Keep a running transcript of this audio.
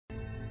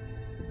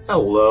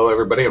Hello,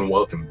 everybody, and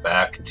welcome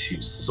back to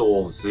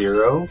Soul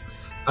Zero.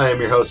 I am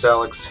your host,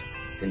 Alex,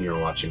 and you're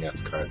watching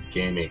F-Card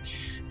Gaming.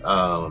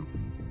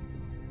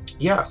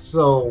 Yeah,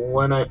 so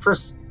when I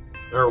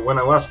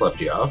last left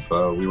you off,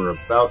 we were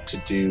about to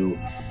do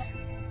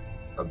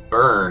a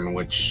burn,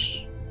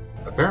 which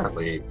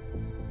apparently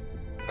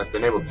I've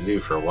been able to do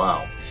for a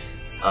while.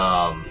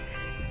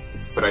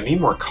 But I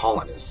need more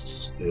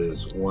colonists,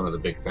 is one of the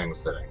big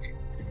things that I need.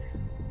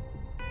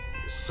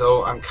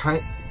 So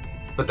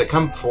but they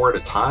come four at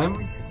a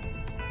time,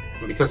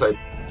 and because I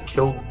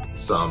killed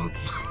some,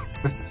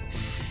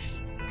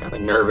 kind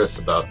of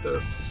nervous about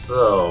this.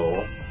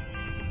 So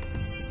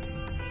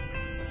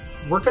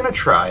we're gonna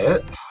try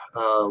it.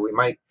 We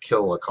might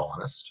kill a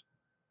colonist.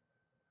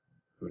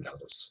 Who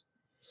knows?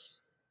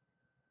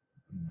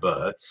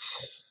 But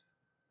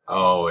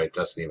oh, it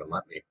doesn't even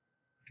let me.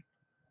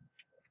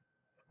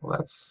 Well,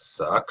 that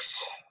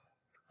sucks.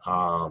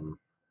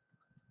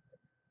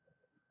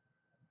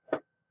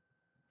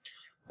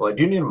 Well, I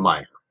do need a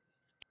miner,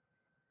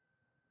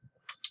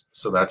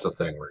 so that's a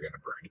thing we're gonna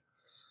bring.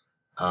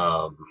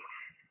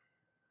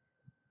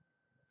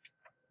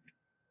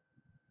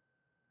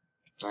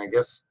 I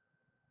guess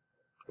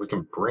we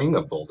can bring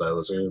a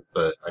bulldozer,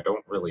 but I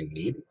don't really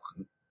need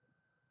one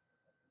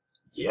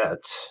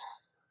yet.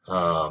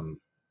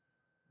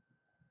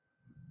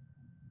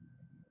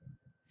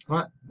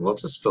 What? We'll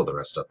just fill the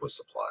rest up with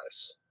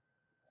supplies.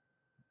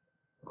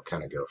 We'll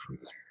kind of go from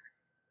there.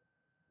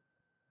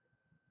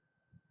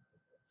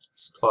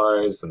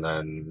 Supplies and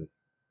then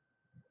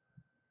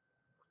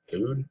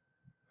food,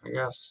 I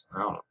guess. I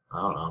don't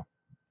know.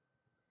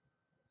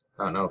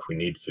 I don't know if we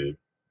need food.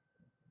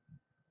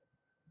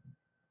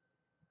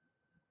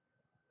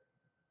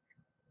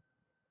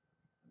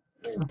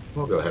 Yeah,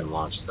 we'll go ahead and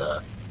launch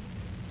that.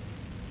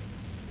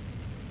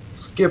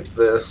 Skip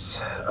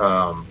this.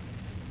 But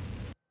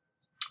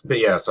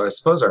yeah, so I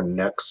suppose our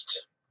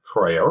next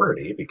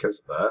priority, because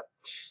of that,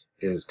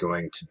 is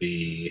going to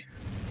be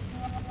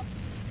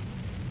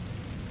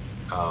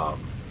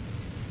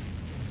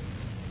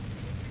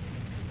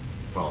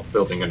well,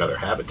 building another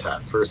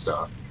habitat first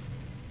off.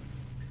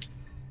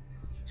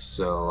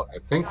 So I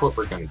think what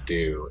we're going to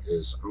do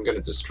is I'm going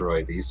to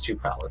destroy these two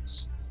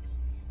pallets.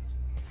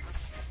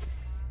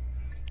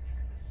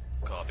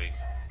 Copy.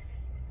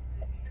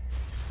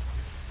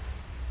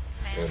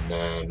 And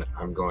then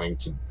I'm going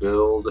to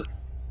build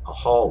a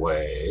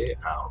hallway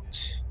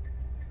out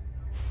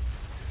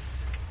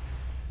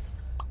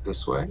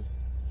this way.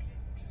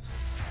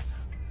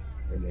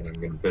 And then I'm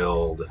going to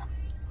build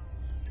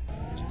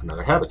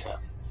another habitat.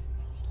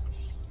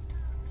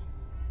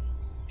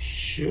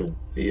 Should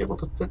be able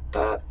to fit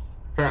that.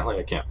 Apparently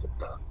I can't fit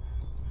that.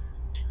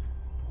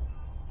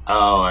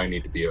 Oh, I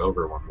need to be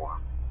over one more.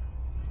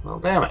 Well,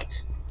 damn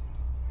it.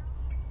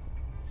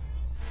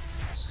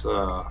 Let's,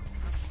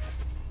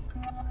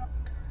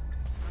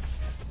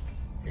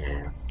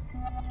 yeah.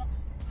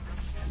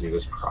 Do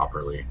this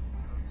properly.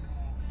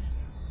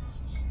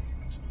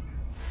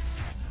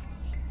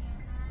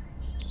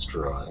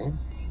 Destroy.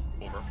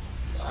 Over.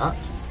 That.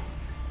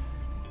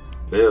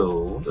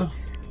 Build.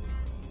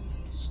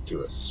 Let's do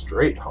a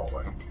straight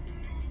hallway.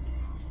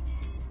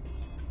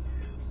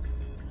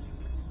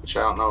 Which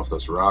I don't know if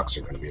those rocks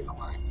are going to be in the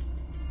way.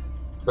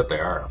 But they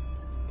are.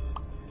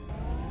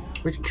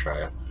 We can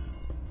try it.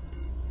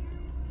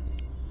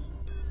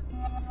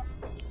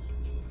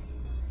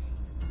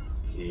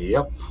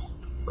 Yep.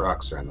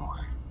 Rocks are in the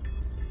way.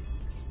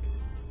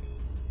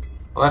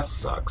 Well, that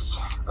sucks.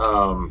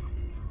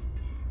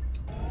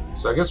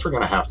 So I guess we're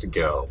going to have to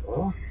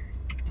go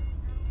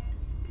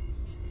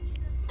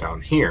down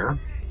here.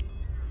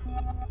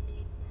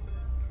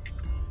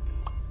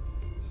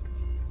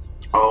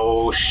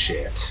 Oh,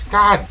 shit.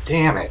 God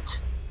damn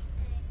it.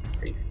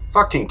 Are you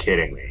fucking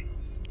kidding me?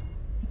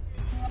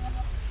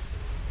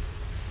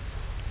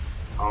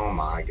 Oh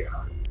my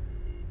god.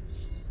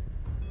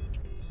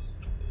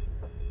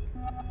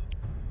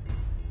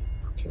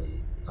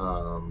 Okay.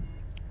 Well,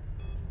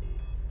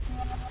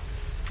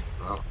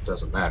 it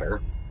doesn't matter.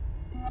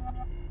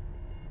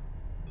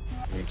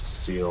 I need to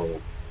seal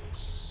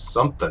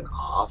something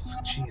off.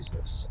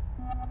 Jesus.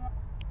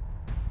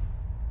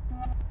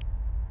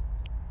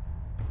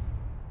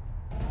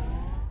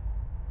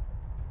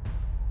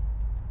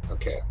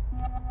 Okay.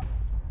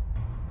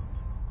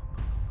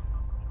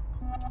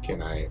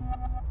 Can I...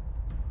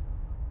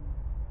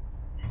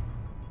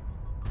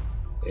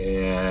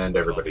 And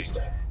everybody's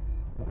dead.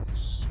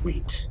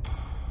 Sweet.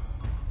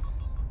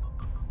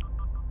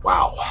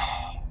 Wow.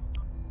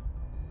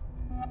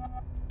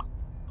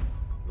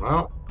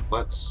 Well,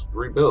 let's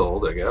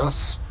rebuild, I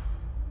guess.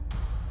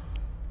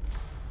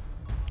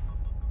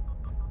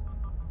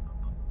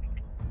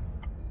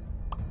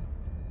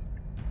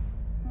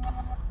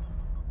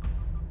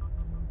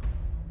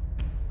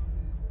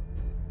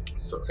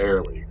 So,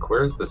 air leak.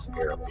 Where's this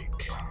air leak?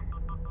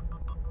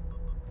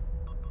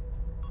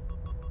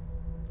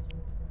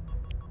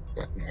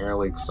 Got an air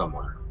leak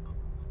somewhere.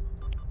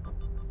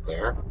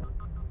 There?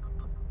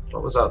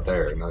 What was out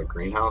there? Another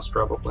greenhouse,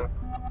 probably?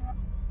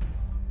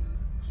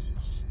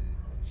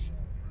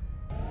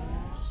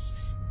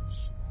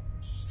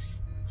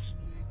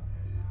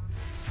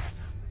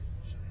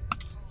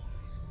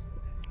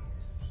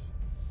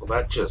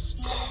 that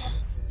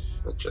just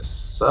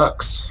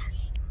sucks.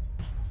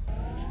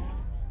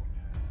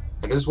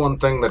 It is one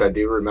thing that I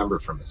do remember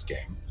from this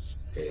game,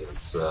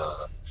 is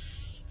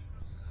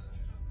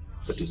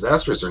the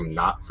disasters are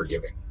not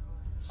forgiving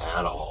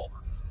at all.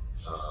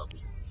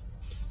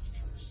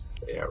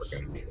 Yeah, we're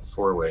going to need a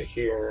 4-way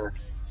here.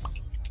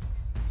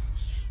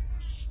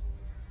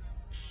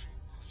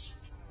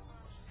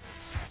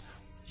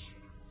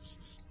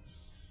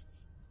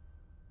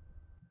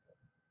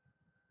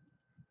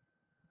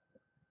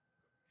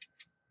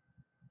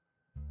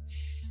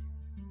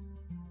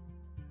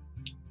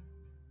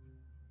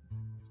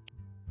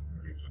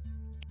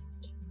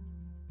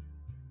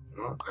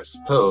 Well, I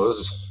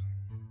suppose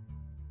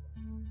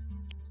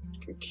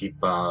I can keep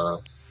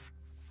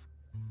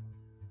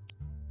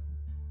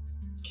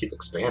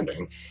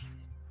expanding.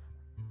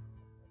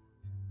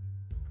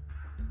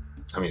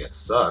 I mean, it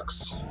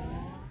sucks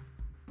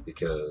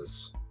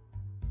because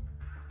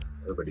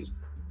everybody's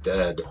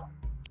dead.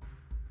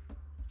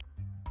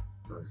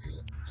 Alright,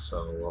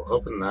 so we'll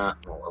open that,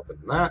 we'll open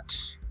that.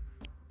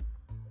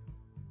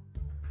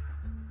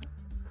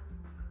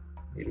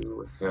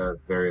 You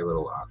have very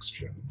little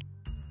oxygen.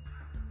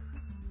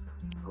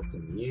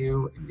 Open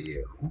you and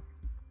you.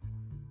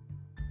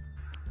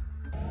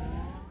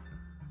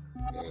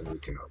 And we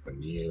can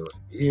open you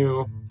and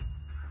you.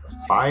 A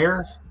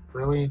fire?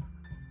 Really?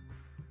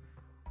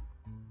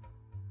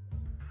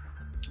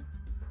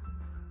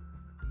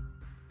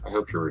 I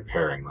hope you're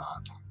repairing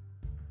that.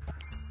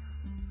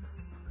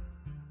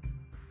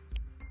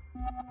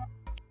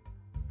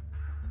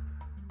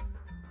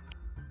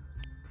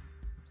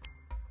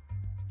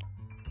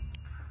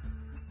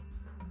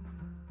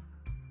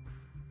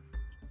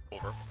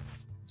 Over.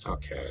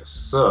 Okay,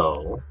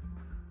 so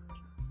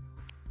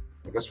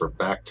I guess we're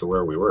back to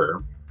where we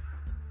were.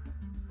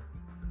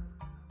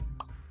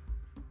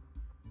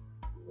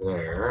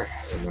 There,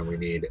 and then we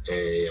need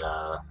a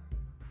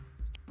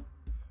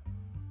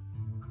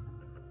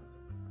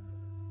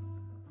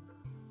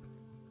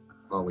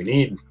well, we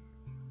need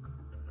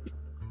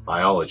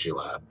biology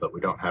lab, but we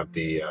don't have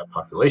the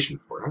population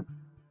for it,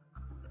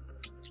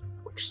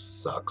 which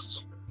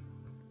sucks.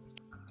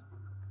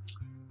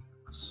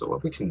 So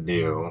what we can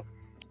do...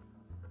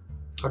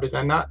 Oh, did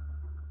I not?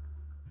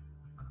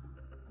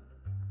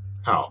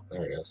 Oh,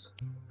 there it is.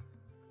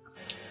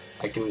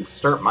 I can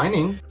start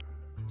mining,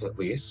 at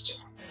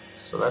least.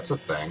 So that's a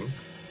thing.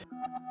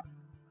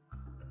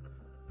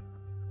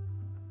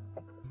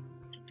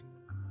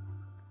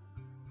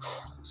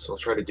 So we'll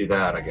try to do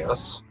that, I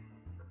guess.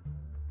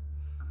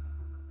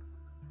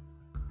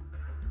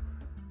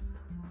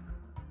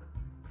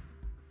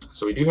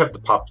 So we do have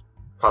the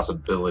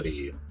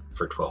possibility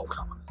for 12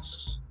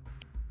 colonists,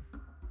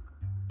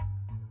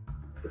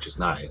 which is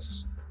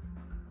nice.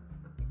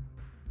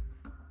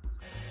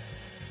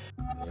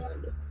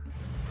 And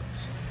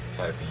let's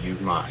have you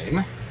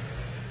mine.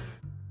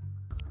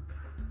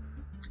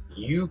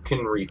 You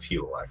can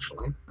refuel,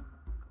 actually.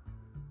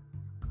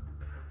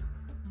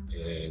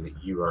 And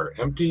you are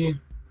empty,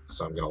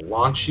 so I'm going to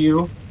launch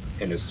you,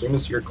 and as soon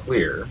as you're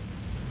clear,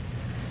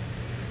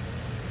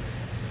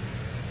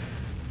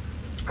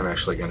 I'm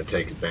actually going to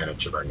take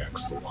advantage of our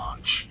next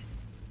launch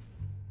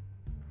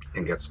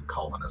and get some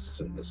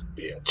colonists in this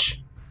bitch.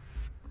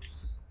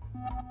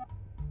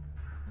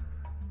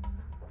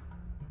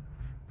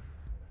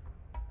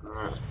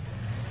 Alright.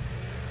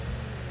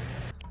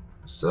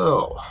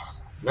 So,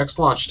 next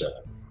launch time.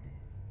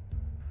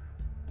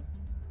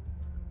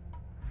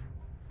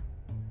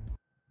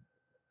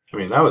 I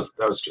mean, that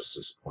was just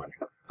disappointing.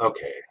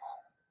 Okay.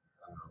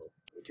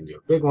 We can do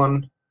a big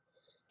one.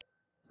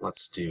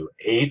 Let's do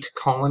 8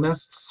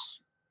 colonists.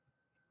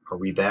 Are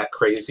we that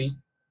crazy?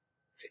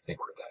 I think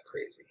we're that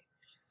crazy.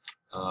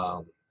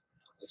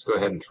 Let's go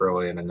ahead and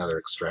throw in another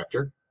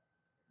extractor,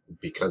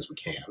 because we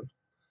can.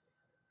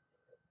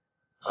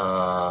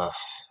 I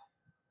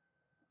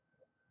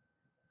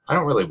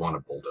don't really want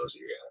a bulldozer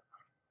yet,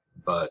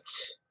 but...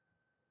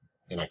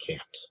 and I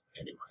can't,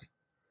 anyway.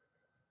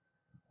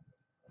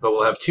 But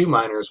we'll have 2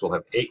 miners, we'll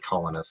have 8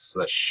 colonists, so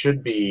that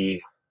should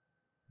be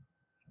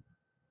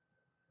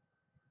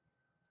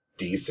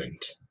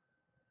decent.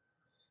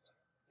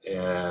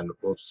 And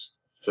we'll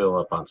just fill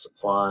up on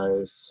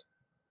supplies.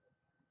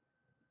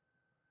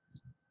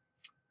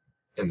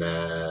 And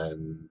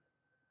then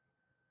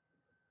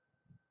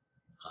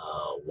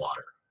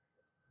water.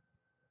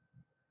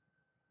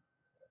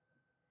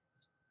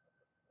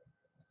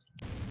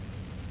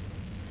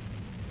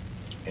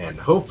 And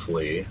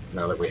hopefully,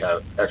 now that we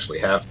actually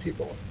have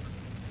people,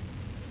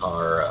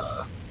 our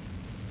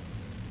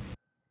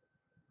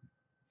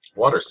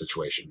water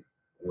situation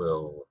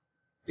will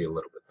be a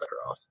little bit better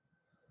off.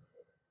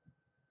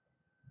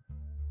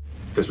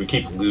 Because we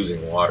keep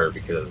losing water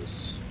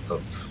because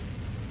of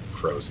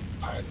frozen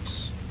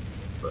pipes.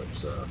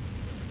 But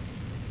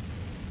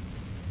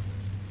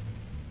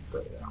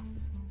yeah.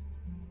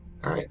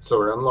 Alright, so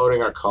we're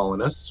unloading our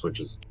colonists, which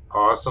is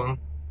awesome.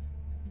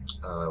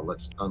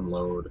 Let's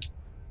unload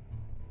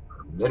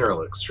our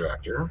mineral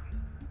extractor.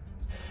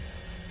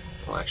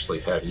 I'll actually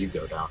have you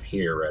go down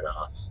here right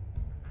off.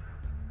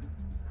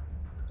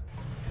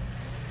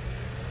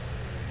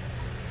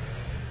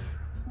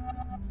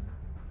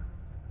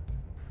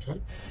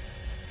 Okay.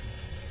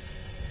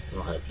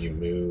 We'll have you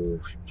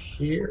move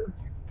here.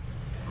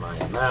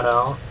 Mine that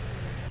out.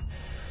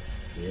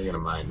 You're gonna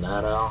mine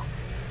that out.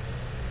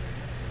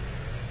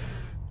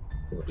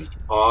 It'll be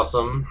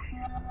awesome.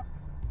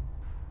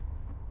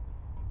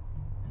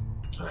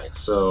 Alright,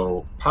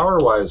 so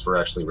power-wise, we're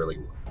actually really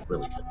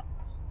good.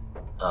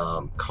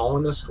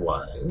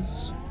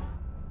 Colonist-wise,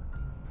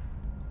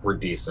 we're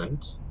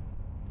decent.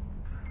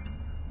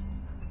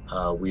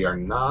 We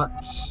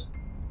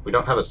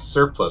don't have a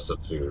surplus of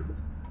food,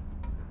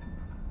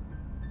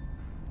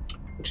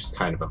 which is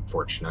kind of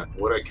unfortunate.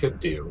 What I could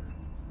do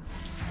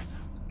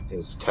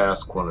is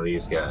task one of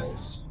these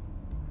guys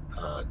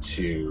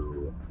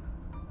to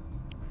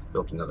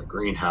build another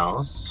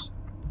greenhouse.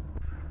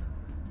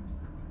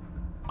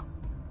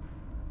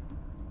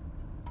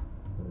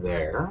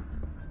 There.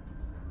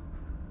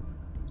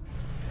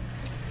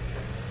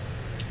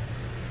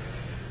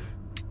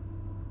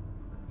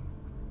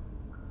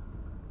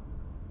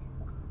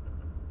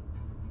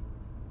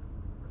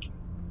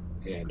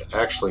 And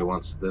actually,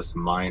 once this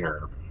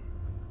miner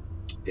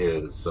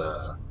is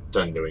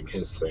done doing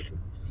his thing,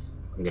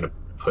 I'm going to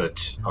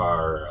put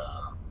our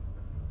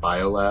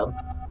biolab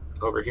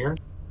over here.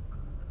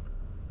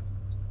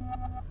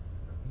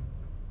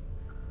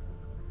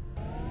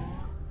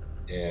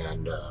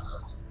 And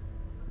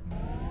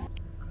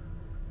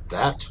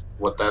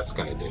what that's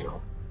going to do.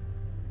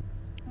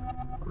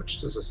 How much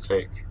does this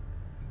take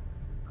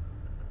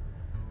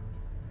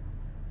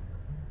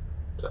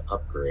to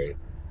upgrade?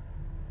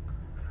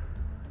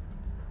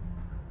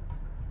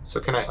 So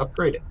can I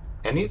upgrade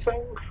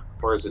anything,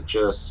 or is it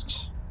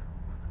just...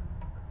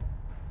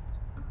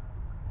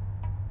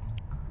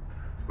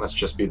 Must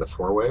just be the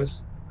 4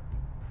 ways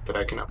that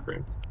I can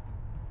upgrade?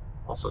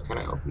 Also, can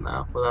I open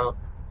that without...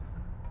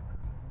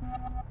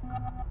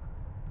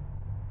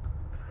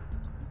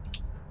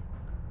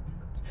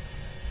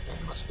 I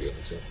must be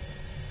able to.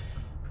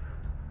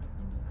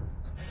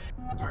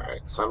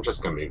 Alright, so I'm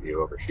just going to move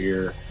you over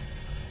here.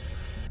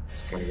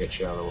 Just going to get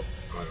you out of the...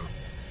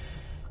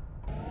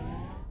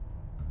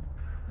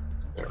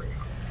 There we go.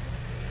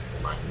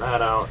 Mine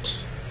that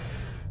out.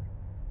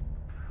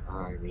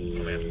 I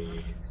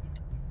need...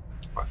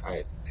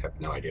 I have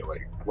no idea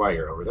why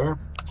you're over there.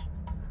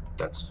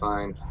 That's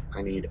fine.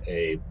 I need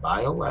a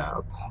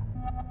biolab,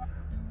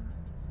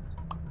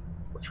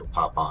 which will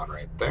pop on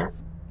right there.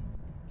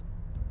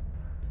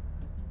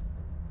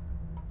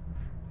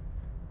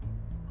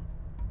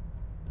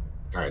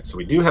 Alright, so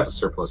we do have a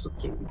surplus of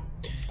food.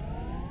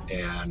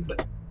 And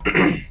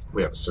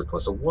we have a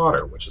surplus of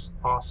water, which is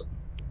awesome.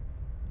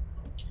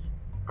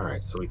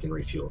 Alright, so we can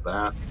refuel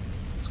that.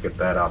 Let's get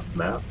that off the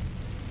map.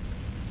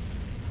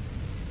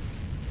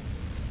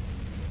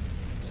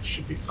 That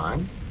should be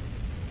fine.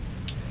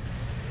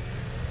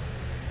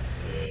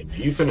 And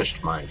you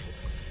finished mining.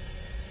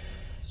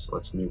 So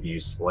let's move you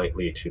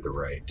slightly to the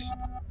right.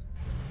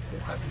 We'll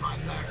have mine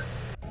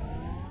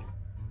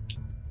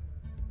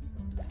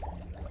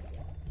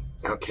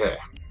there. Okay.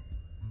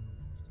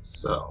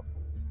 So.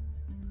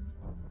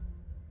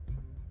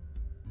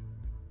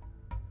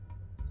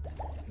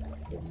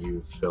 And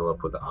you fill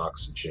up with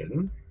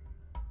oxygen.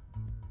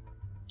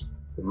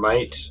 We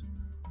might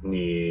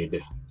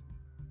need...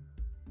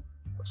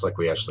 Looks like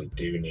we actually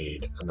do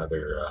need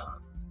another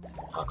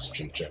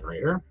oxygen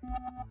generator,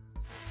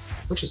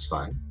 which is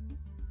fine.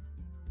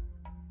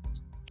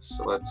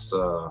 So let's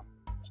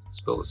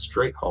build a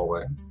straight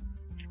hallway.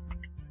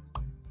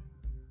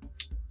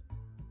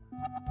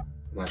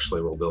 And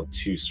actually, we'll build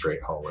 2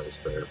 straight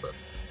hallways there, but...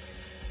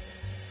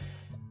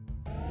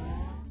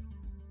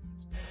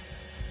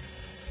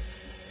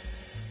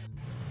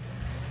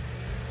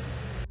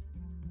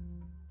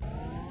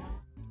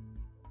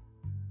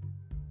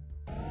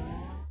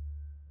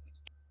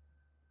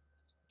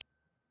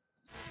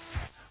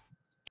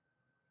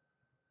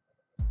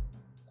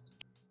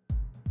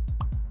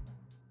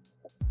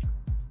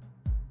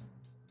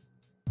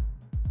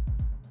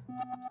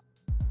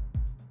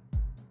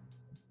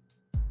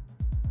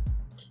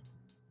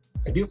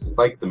 I do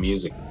like the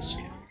music of this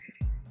game.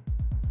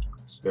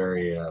 It's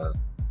very, I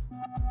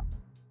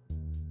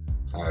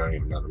don't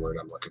even know the word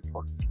I'm looking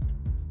for.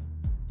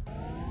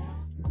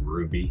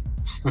 Groovy,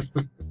 I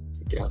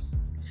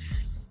guess.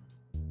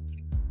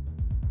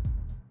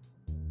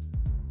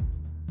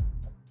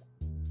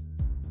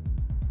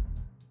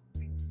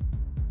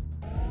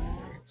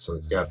 Alright, so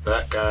we've got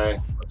that guy.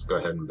 Let's go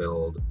ahead and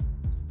build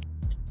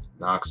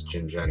an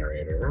oxygen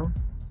generator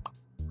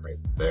right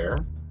there.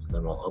 And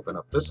then we'll open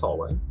up this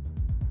hallway.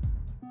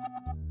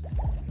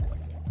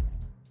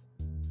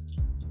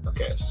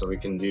 Okay, so we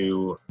can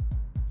do...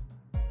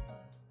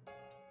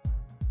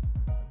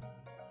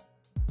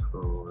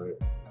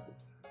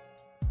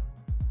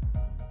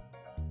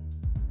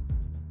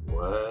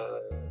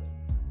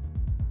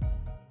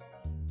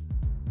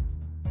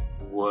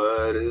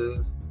 What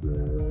is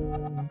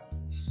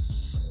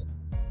this?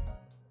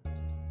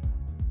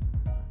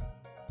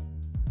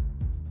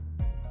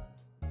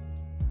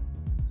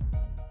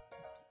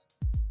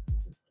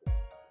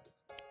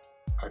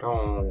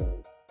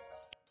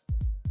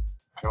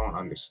 I don't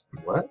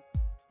understand. What?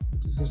 What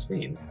does this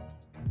mean?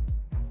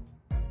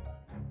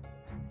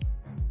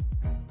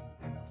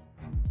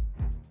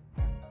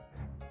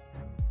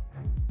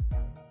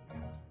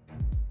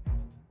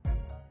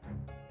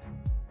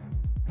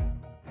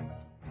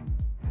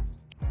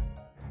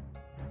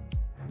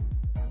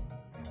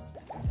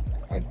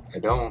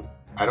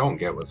 I don't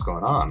get what's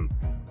going on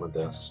with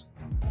this.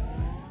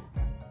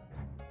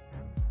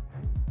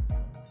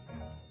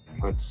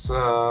 Let's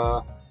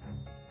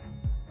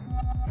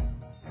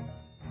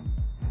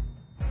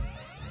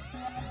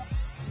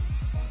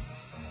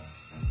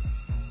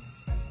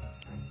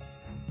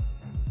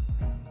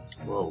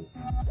whoa.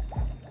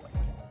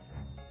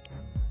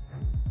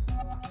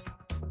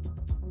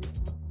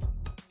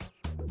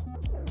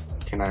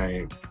 Can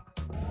I...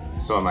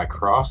 So am I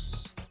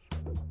cross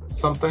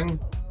something?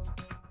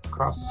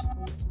 Cross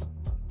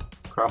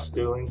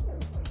dueling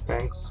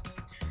things?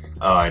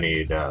 Oh, I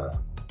need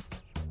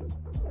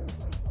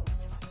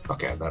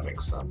okay, that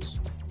makes sense.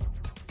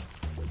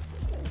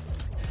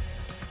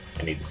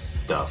 I need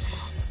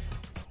stuff.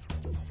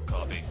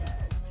 Copy.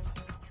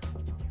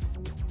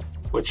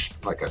 Which,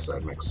 like I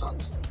said, makes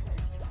sense.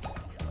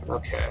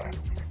 Okay.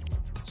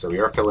 So we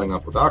are filling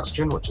up with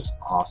oxygen, which is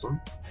awesome.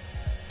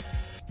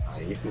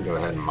 You can go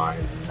ahead and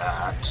mine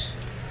that.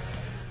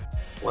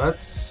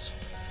 Let's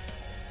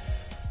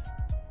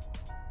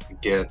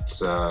get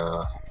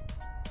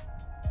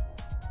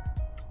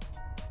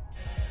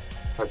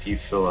have you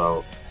fill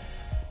out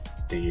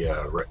the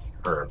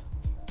or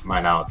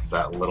mine out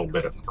that little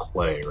bit of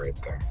clay right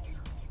there.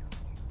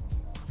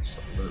 Just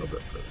a little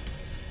bit further.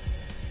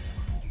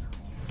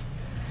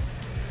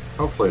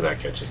 Hopefully that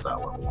catches that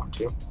level one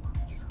too.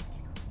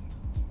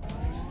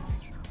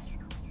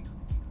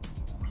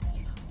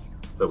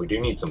 But we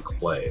do need some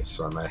clay,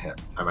 so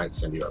I might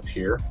send you up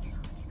here.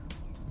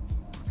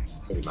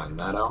 Maybe mine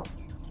that out.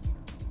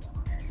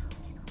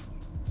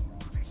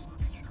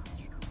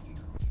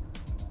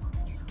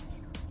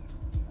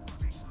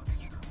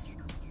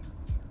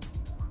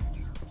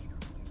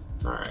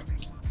 Alright.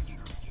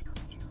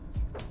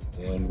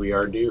 And we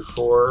are due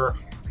for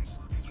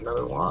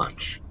another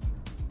launch.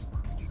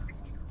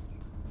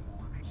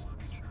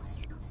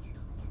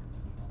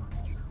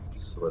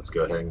 So let's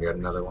go ahead and get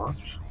another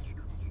launch.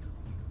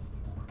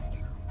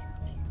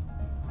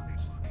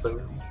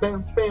 Boom,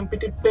 boom, boom,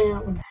 boom,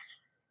 boom.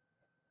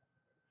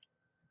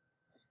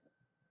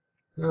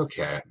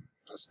 Okay.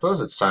 I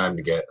suppose it's time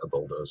to get a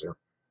bulldozer.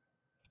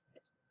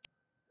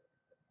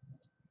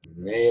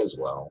 May as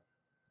well.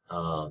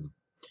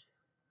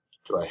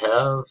 Do I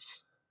have...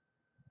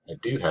 I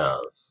do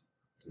have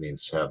the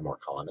means to have more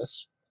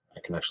colonists. I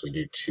can actually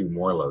do 2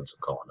 more loads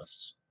of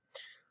colonists.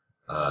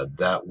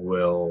 That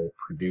will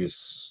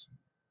produce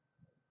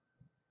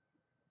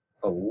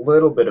a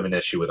little bit of an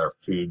issue with our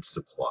food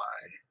supply.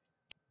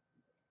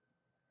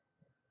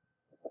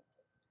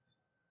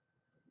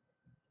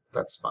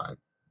 That's fine.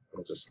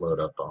 We'll just load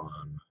up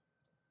on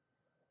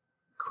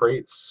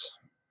crates.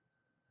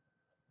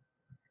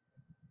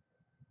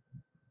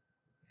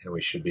 And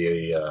we should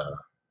be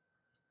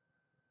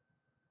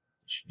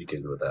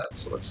good with that.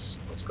 So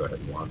let's go ahead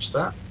and launch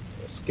that.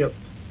 We'll skip.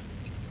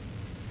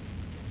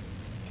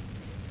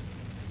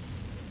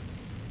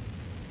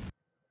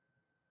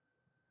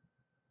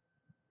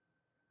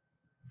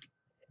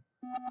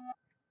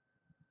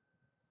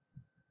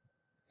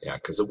 Yeah,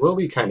 because it will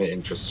be kind of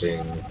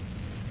interesting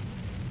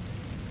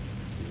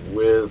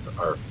with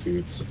our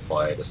food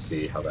supply to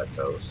see how that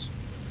goes.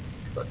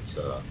 But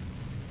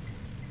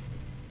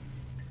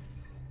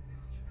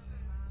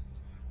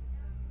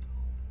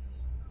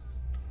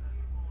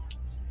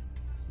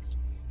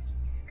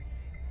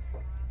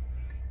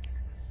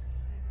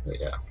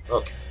yeah,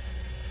 okay.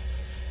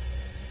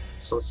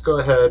 So let's go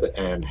ahead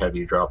and have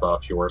you drop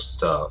off your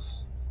stuff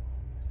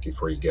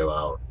before you go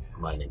out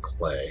mining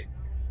clay.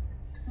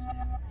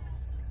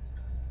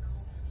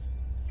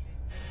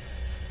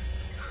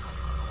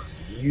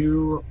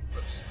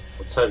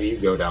 Let's have you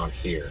go down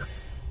here.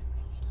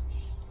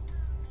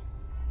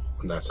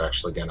 And that's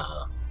actually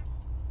gonna...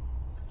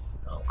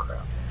 Oh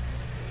crap.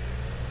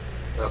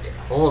 Okay,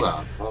 hold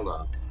on.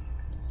 Alright,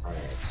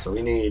 so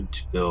we need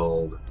to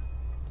build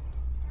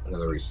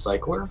another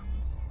recycler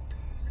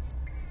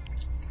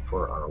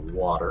for our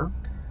water.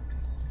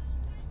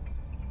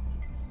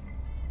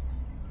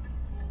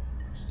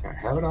 Can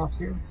I have it off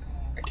here?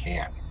 I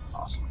can.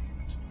 Awesome.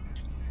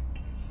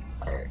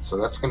 Alright, so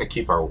that's going to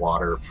keep our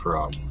water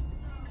from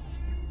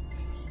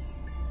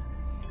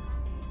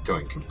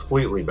going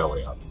completely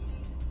belly up.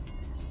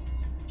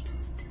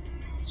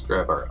 Let's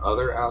grab our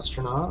other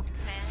astronaut.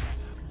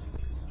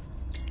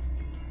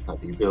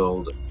 Have you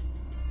build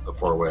a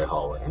 4-way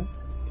hallway.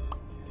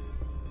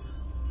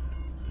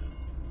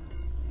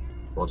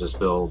 We'll just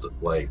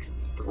build like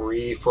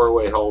 3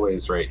 4-way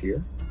hallways right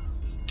here.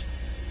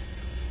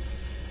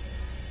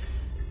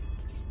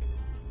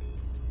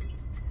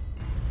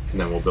 And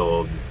then we'll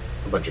build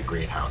a bunch of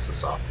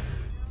greenhouses off.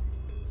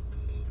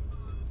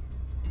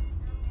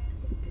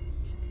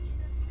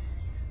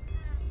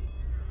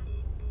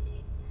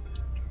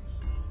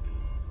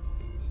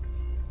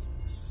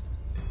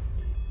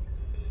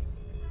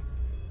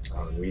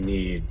 And we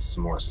need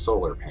some more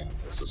solar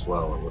panels as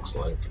well, it looks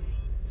like.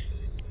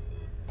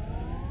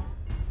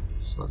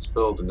 So let's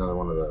build another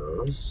one of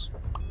those.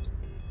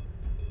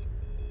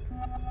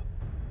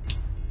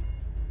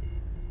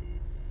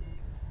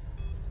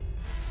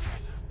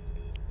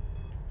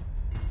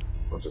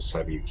 We'll just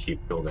have you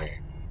keep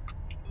building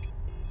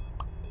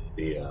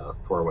the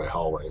four-way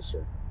hallways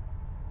here.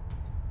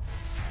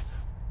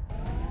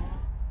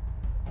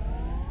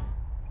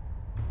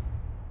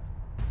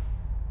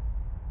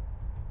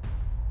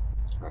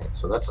 Alright,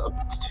 so that's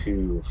up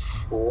to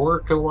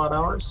 4 kilowatt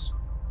hours.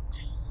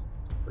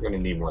 We're going to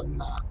need more than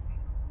that.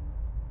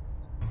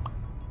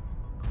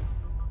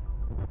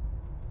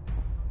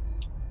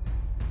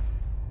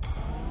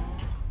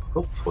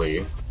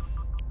 Hopefully,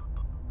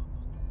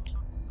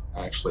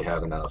 I actually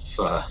have enough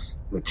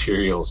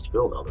materials to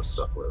build all this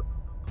stuff with.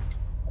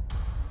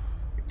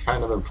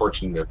 Kind of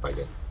unfortunate if I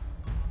didn't.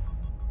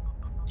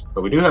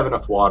 But we do have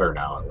enough water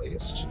now, at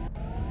least.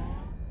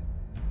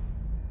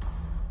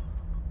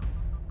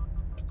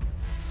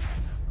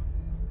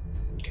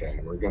 Okay,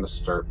 we're going to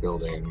start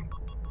building.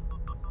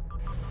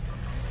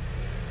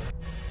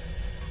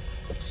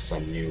 I have to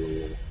send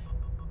you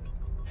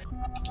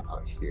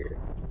out here.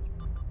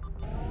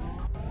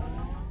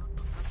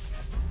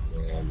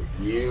 And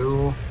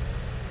you...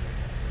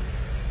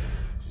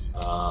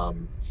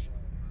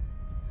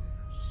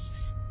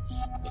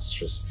 let's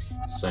just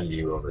send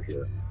you over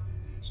here.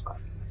 That's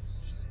fine.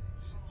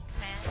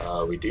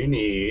 We do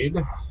need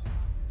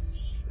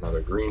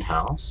another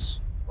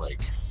greenhouse,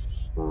 like,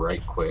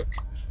 right quick.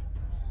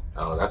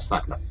 Oh, that's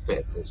not gonna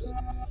fit, is it?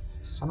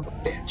 Son of a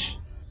bitch.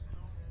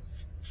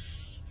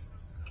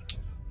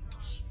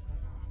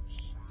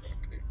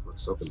 Okay,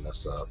 let's open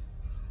this up.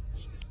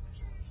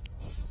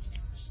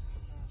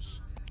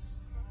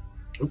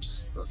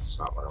 Oops, that's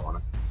not what I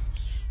wanted.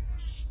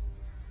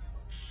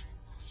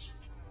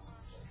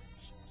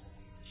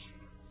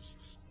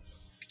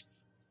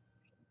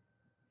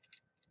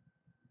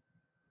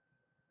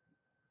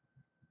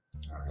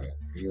 Alright,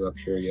 are you up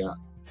here yet?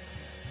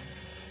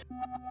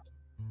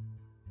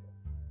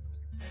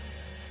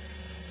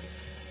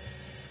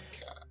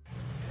 Okay.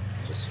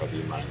 Just have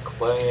you mine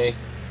clay.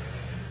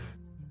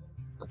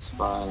 That's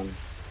fine.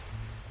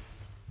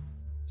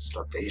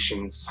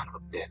 Starvation, son of a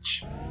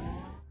bitch.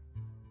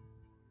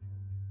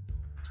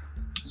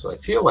 So I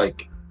feel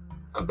like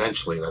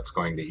eventually that's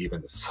going to even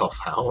itself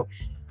out.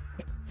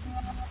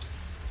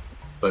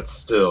 But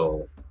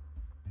still,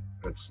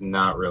 it's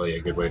not really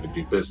a good way to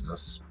do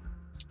business.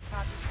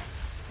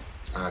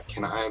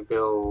 Can I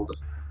build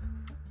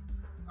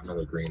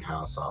another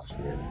greenhouse off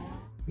here?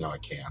 No, I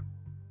can't.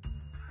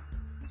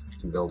 I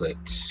can build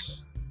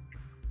it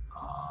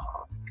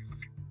off.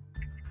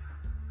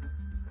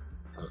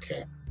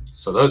 Okay,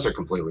 so those are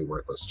completely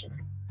worthless to me.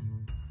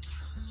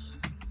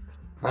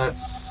 That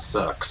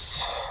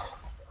sucks.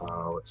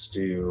 Let's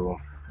do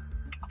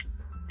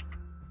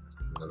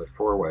another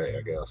four-way,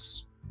 I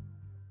guess.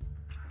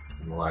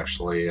 And we'll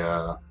actually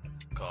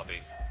Copy.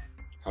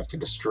 have to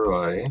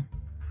destroy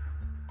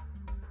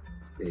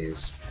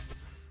these.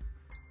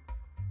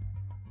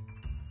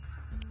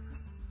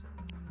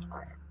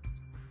 Alright.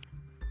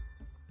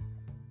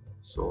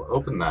 So we'll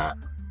open that.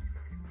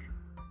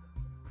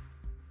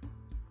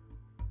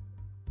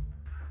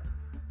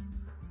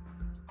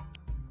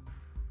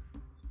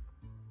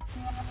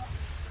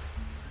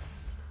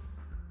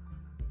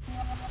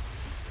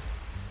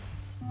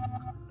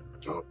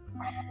 Oh.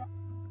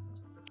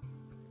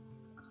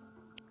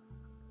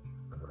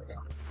 There we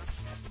go.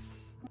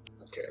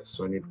 Okay,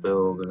 so we need to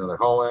build another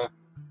hallway.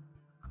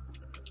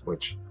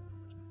 Which,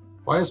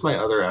 why is my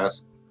other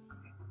ass?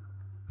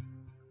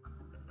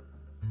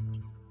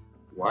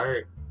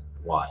 Why?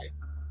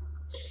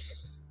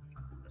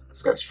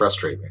 This guy's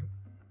frustrating.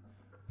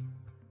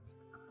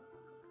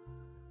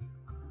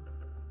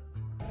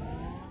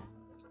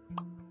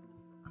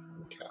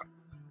 Okay.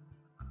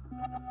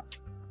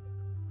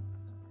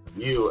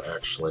 You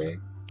actually.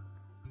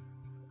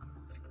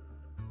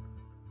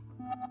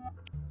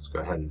 Let's go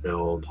ahead and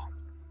build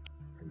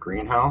a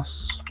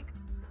greenhouse.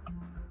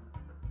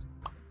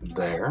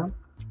 There.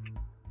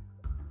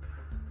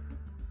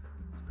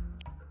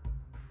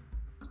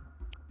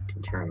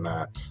 Can turn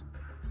that.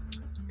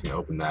 Can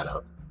open that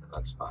up.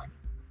 That's fine.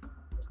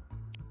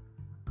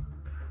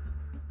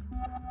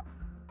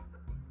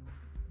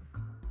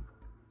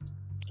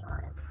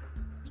 Alright.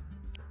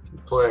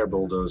 Deploy our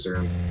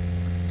bulldozer.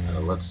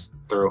 Let's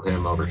throw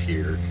him over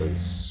here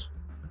because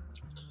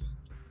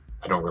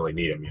I don't really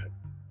need him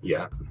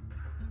yet.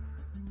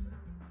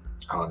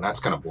 Oh, and that's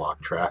going to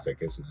block traffic,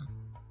 isn't it?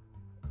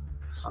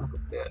 Son of a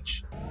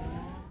bitch.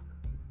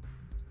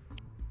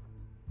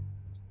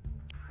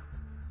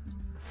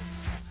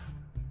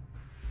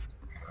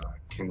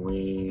 Can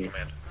we...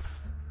 Command.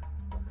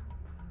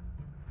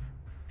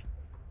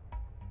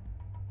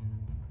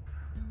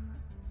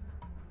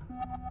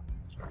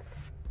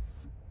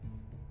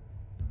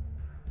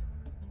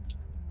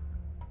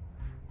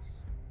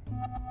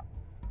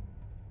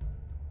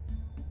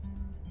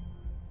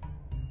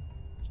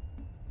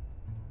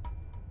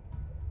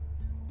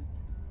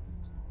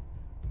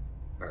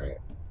 Alright.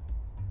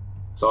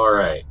 It's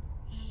alright.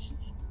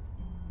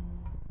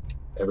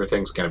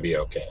 Everything's gonna be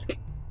okay.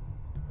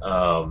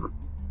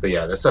 But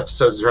yeah, this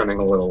episode's running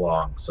a little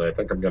long, so I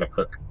think I'm gonna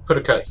put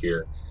a cut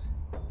here.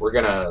 We're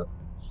gonna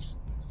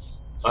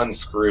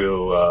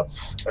unscrew up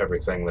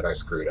everything that I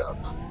screwed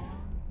up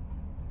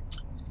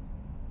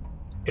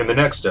in the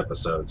next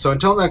episode. So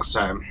until next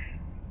time,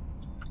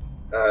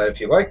 if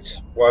you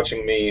liked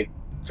watching me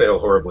fail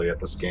horribly at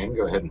this game,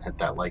 go ahead and hit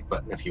that like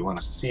button. If you want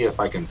to see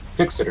if I can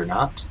fix it or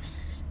not,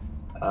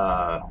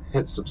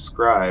 hit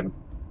subscribe.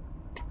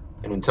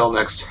 And until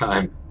next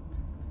time,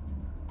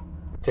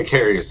 take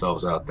care of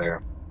yourselves out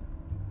there.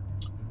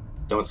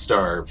 Don't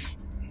starve.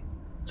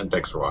 And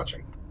thanks for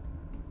watching.